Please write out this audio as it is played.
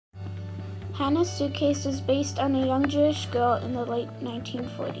Hana's Suitcase is based on a young Jewish girl in the late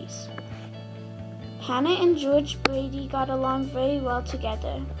 1940s. Hana and George Brady got along very well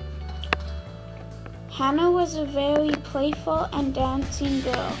together. Hana was a very playful and dancing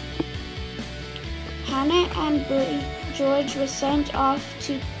girl. Hana and George were sent off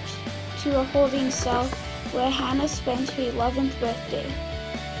to a holding cell where Hana spent her 11th birthday.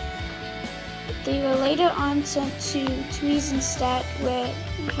 They were later on sent to Theresienstadt, where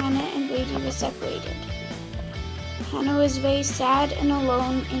Hana and Brady were separated. Hana was very sad and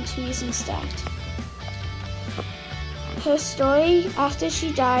alone in Theresienstadt. Her story after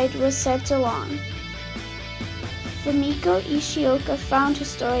she died was sent along. Fumiko Ishioka found her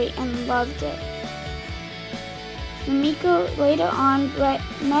story and loved it. Fumiko later on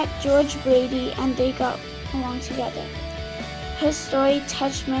met George Brady and they got along together. Her story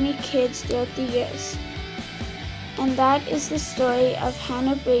touched many kids throughout the years. And that is the story of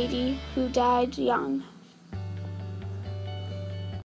Hana Brady, who died young.